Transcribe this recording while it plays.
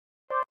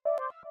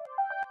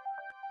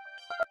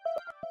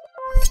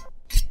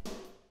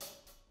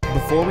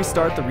Before we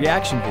start the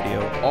reaction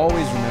video,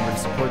 always remember to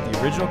support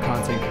the original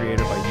content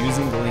creator by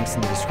using the links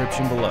in the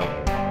description below.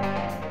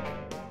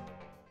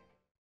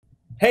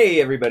 Hey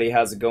everybody,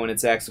 how's it going?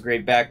 It's Axel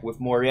back with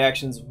more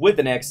reactions with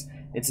an X,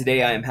 and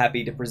today I am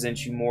happy to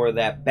present you more of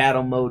that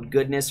battle mode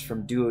goodness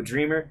from Duo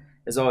Dreamer.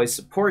 As always,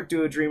 support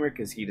Duo Dreamer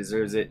because he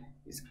deserves it.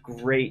 He's a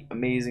great,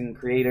 amazing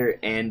creator,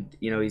 and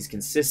he's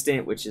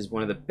consistent, which is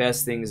one of the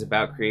best things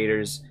about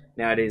creators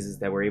nowadays, is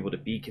that we're able to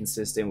be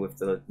consistent with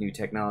the new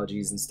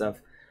technologies and stuff.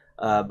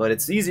 But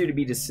it's easier to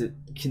be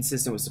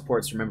consistent with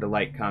support, so remember to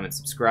like, comment,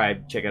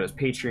 subscribe, check out his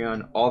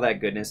Patreon, all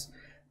that goodness.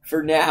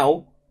 For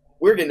now,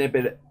 we're getting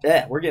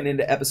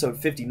into episode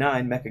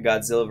 59,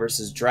 MECHAGODZILLA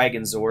vs.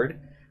 DRAGONZORD.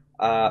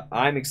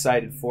 I'm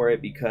excited for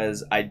it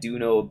because I do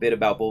know a bit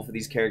about both of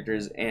these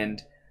characters,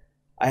 and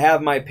I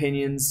have my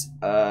opinions.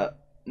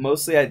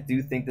 Mostly, I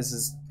do think this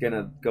is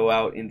gonna go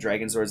out in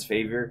DRAGONZORD's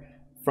favor.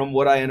 From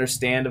what I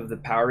understand of the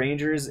Power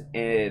Rangers,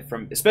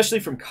 especially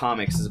from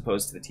comics as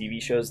opposed to the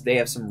TV shows, they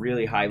have some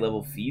really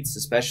high-level feats,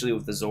 especially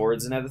with the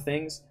Zords and other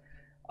things.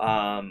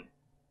 And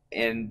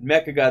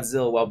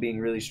MECHAGODZILLA, while being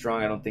really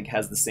strong, I don't think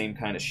has the same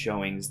kind of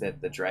showings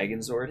that the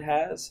DRAGONZORD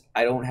has.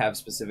 I don't have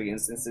specific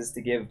instances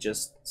to give,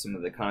 just some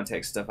of the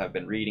context stuff I've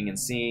been reading and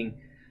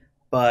seeing.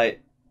 But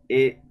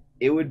it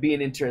would be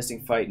an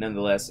interesting fight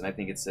nonetheless, and I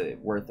think it's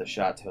worth a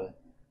shot to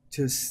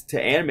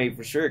animate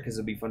for sure, because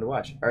it'll be fun to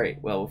watch. Alright,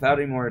 well, without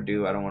any more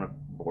ado, I don't want to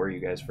bore you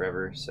guys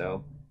forever,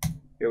 so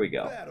here we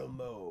go. Battle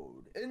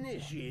mode,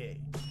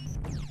 initiate.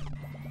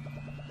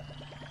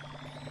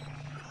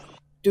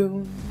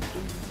 Doom,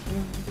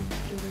 doom,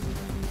 doom,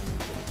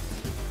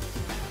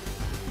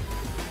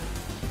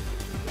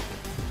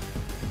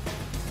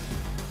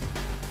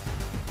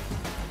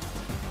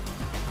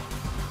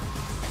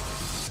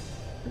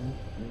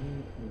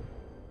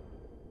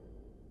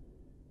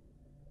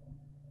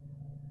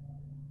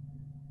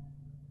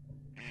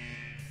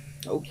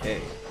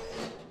 Okay.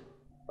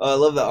 Oh, I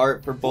love the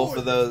art for both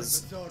of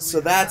those.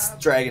 So that's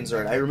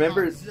DRAGONZORD. I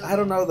remember, I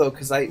don't know though,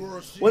 because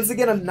once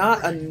again, I'm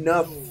not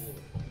enough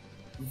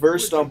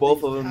versed on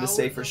both of them to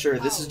say for sure.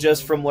 This is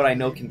just from what I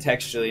know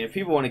contextually. If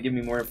people want to give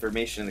me more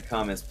information in the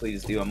comments,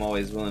 please do. I'm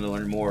always willing to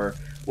learn more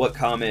what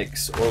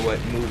comics or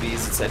what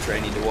movies, etc. I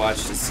need to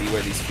watch to see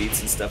where these feats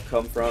and stuff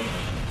come from.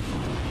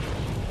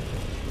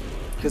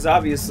 Because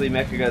obviously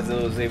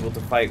MECHAGODZILLA was able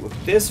to fight with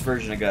this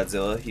version of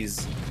Godzilla.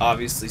 He's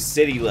obviously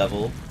city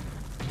level.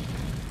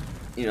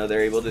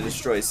 They're able to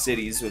destroy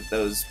cities with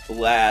those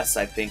blasts,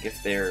 I think,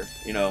 if they're,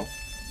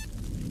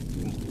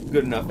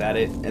 good enough at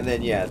it. And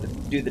then, yeah,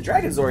 the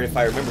DRAGONZORD, if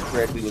I remember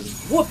correctly,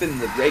 was whooping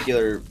the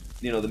regular,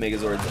 the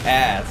Megazord's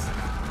ass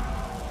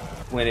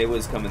when it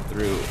was coming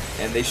through.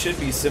 And they should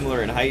be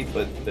similar in height,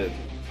 but the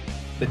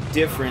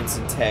difference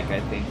in tech, I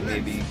think, may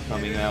be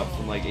coming out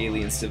from, like,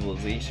 alien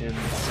civilization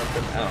or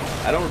something. I don't know.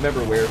 I don't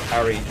remember where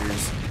Power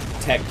Rangers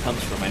tech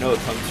comes from. I know it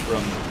comes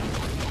from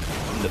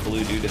the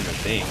blue dude in the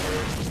thing,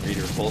 or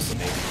Rita Repulsa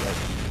maybe,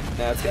 but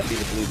nah, it's gotta be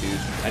the blue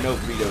dude. I know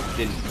Rita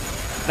didn't,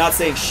 not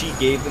saying she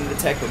gave them the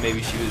tech, but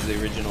maybe she was the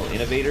original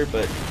innovator,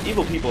 but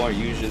evil people aren't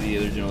usually the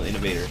original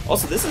innovator.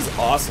 Also, this is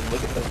awesome.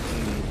 Look at the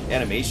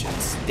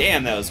animations.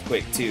 Damn, that was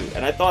quick too.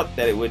 And I thought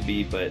that it would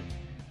be, but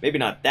maybe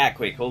not that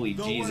quick. Holy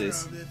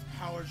Jesus.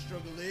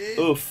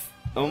 Oof.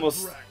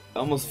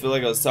 Almost feel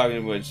like I was talking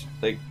too much.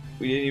 Like,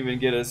 we didn't even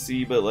get to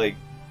see but like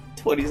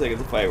 20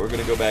 seconds of fight. We're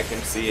gonna go back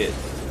and see it.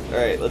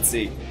 Alright, let's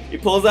see. He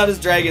pulls out his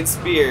dragon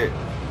spear.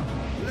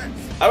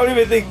 I don't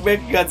even think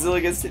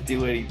MECHAGODZILLA gets to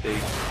do anything.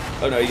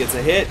 Oh no, he gets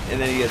a hit,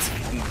 and then he gets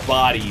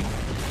bodied.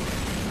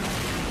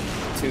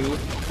 Two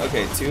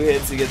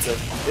hits, he gets a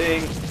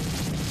thing.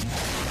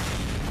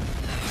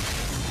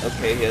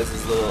 Okay, he has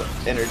his little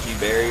energy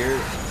barrier.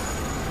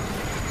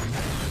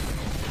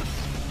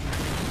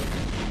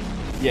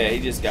 Yeah, he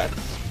just got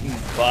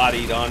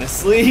bodied,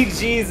 honestly.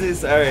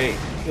 Jesus, alright.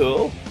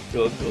 Cool.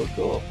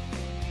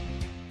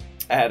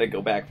 I had to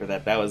go back for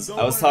that. I was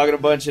talking a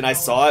bunch and I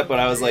saw it, but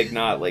I was like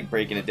not like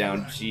breaking it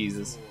down.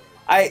 Jesus.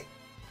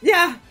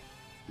 Yeah.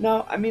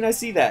 No, I mean I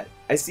see that.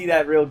 I see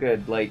that real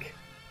good. Like,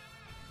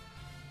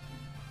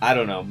 I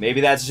don't know.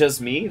 Maybe that's just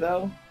me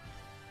though.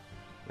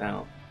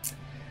 No.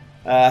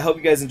 I hope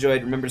you guys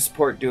enjoyed. Remember to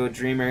support Duo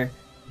Dreamer.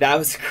 That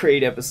was a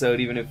great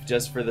episode, even if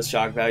just for the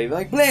shock value.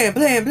 Like blam,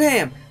 blam,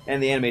 blam.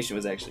 And the animation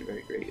was actually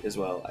very great as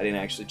well. I didn't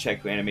actually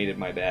check who animated,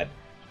 my bad.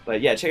 But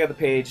yeah, check out the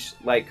page,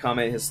 like,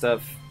 comment. His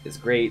stuff is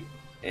great.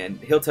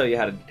 And he'll tell you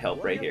how to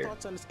help right here.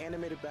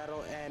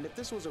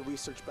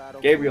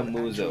 Gabriel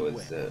Muzo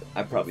is,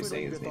 I'm probably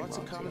saying his name wrong,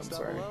 so I'm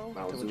sorry.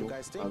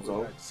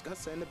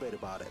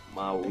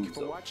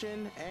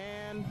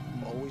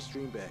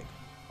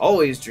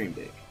 Always dream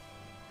big.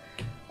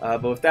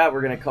 But with that,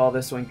 we're going to call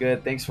this one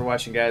good. Thanks for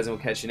watching, guys, and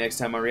we'll catch you next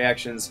time on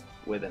Reactions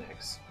with an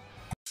X.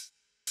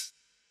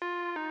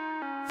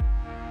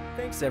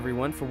 Thanks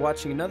everyone for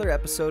watching another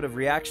episode of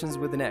Reactions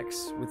with an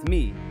X with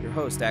me, your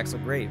host Axel.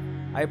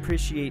 I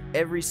appreciate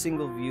every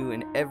single view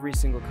and every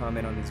single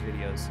comment on these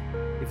videos.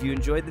 If you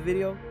enjoyed the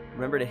video,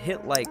 remember to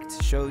hit like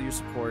to show your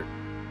support,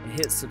 and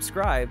hit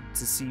subscribe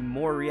to see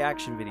more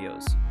reaction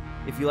videos.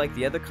 If you like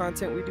the other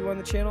content we do on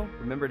the channel,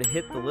 remember to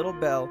hit the little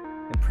bell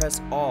and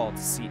press all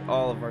to see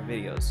all of our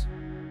videos.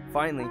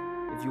 Finally,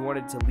 if you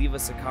wanted to leave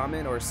us a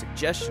comment or a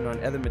suggestion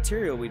on other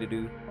material we to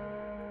do,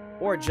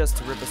 or just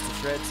to rip us to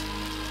shreds,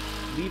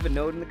 leave a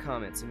note in the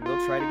comments and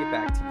we'll try to get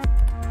back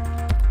to you.